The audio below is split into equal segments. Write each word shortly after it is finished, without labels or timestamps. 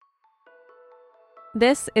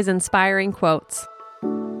This is Inspiring Quotes.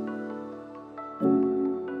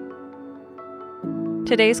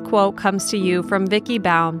 Today's quote comes to you from Vicki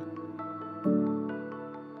Baum.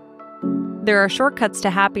 There are shortcuts to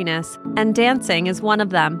happiness, and dancing is one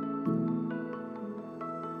of them.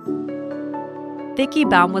 Vicki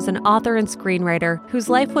Baum was an author and screenwriter whose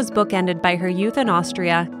life was bookended by her youth in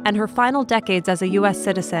Austria and her final decades as a U.S.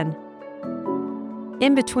 citizen.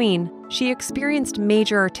 In between, she experienced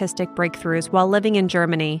major artistic breakthroughs while living in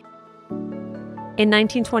Germany. In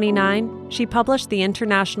 1929, she published the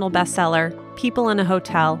international bestseller, People in a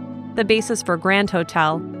Hotel, the basis for Grand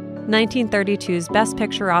Hotel, 1932's Best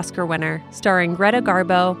Picture Oscar winner, starring Greta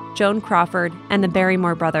Garbo, Joan Crawford, and the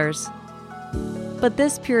Barrymore brothers. But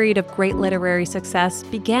this period of great literary success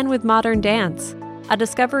began with modern dance, a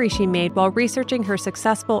discovery she made while researching her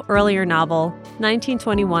successful earlier novel,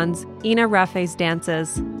 1921's Ina Raffe's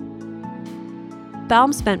Dances.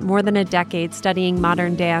 Baum spent more than a decade studying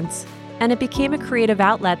modern dance, and it became a creative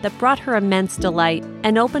outlet that brought her immense delight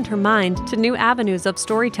and opened her mind to new avenues of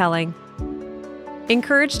storytelling.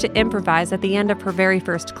 Encouraged to improvise at the end of her very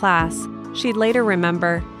first class, she'd later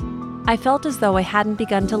remember, "I felt as though I hadn't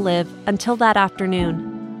begun to live until that afternoon."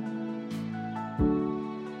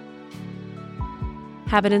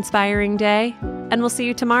 Have an inspiring day, and we'll see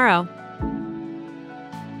you tomorrow.